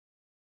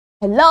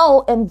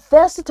Hello, in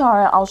this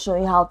tutorial, I'll show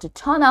you how to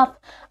turn off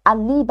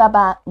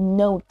Alibaba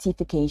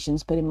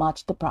notifications, pretty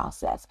much the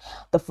process.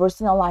 The first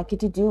thing I'd like you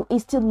to do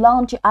is to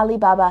launch your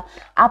Alibaba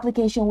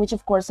application, which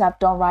of course I've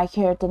done right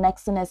here. The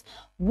next thing is,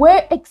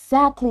 where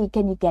exactly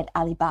can you get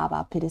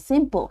Alibaba? Pretty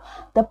simple,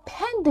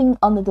 depending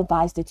on the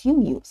device that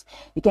you use.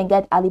 You can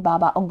get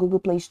Alibaba on Google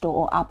Play Store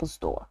or Apple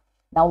Store.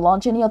 Now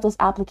launch any of those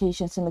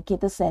applications and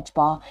locate the search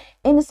bar.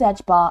 In the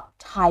search bar,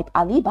 type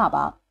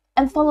Alibaba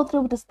and follow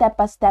through with the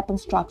step-by-step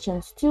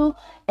instructions to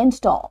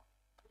install.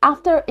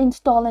 After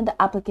installing the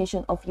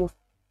application after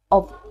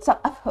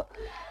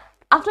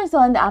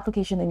installing the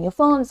application in your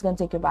phone, it's going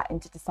to take you right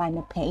into the sign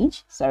up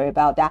page. Sorry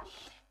about that.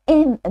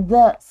 In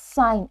the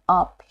sign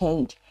up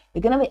page,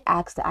 you're going to be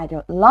asked to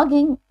either log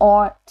in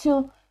or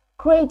to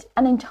create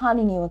an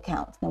entirely new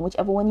account. Now,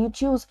 whichever one you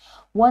choose,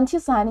 once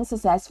you sign in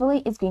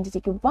successfully, it's going to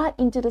take you right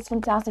into this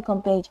fantastic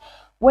homepage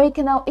where you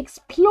can now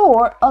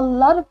explore a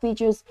lot of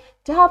features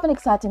to have an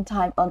exciting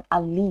time on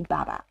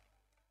Alibaba.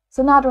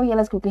 So now that we're here,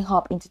 let's quickly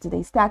hop into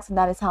today's text, and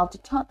that is how to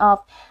turn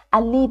off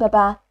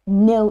Alibaba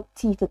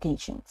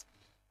notifications.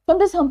 From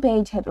this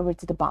homepage, head over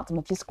to the bottom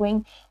of your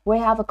screen where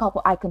you have a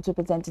couple icons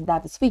representing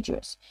diverse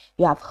features.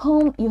 You have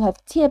home, you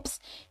have tips,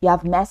 you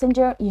have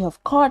messenger, you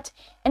have cart,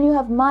 and you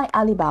have my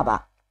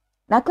Alibaba.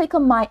 Now click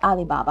on My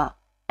Alibaba,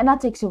 and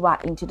that takes you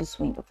right into this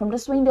window. From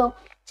this window,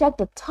 check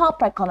the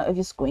top right corner of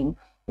your screen.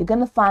 You're going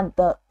to find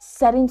the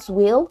settings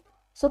wheel.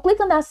 So click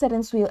on that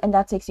settings wheel, and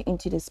that takes you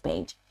into this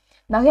page.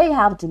 Now here you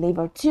have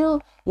deliver to,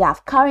 you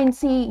have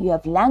currency, you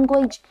have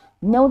language,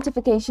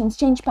 notifications,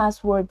 change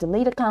password,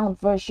 delete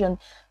account version,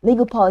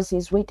 legal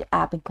policies, rate the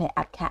app, and clear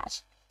app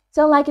cache.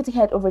 So I'd like you to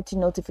head over to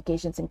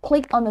notifications and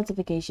click on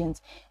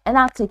notifications, and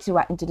that takes you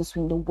right into this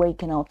window where you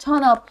can now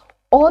turn up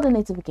all the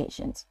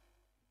notifications.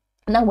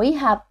 Now we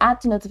have add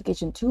to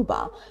notification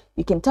toolbar.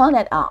 You can turn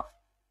that off.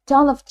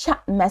 Turn off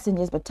chat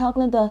messages by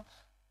toggle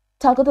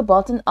the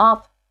button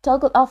off,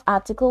 toggle off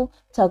article,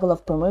 toggle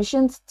off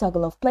promotions,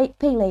 toggle off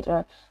pay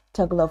later,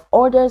 toggle off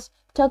orders,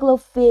 toggle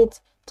off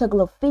feeds,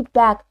 toggle off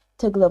feedback,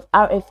 toggle off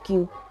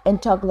RFQ, and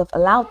toggle off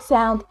allowed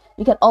sound.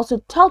 You can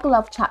also toggle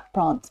off chat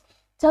prompts.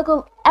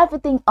 Toggle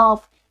everything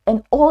off,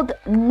 and all the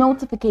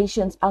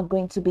notifications are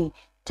going to be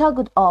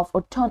toggled off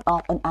or turned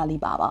off on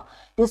Alibaba.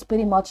 This is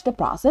pretty much the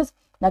process.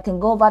 Now you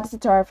can go over this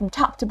tutorial from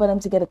top to bottom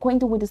to get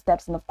acquainted with the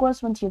steps, and of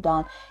course once you're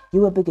done,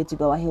 you will be good to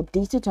go. I hope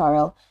this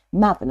tutorial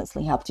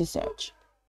marvelously helped you search.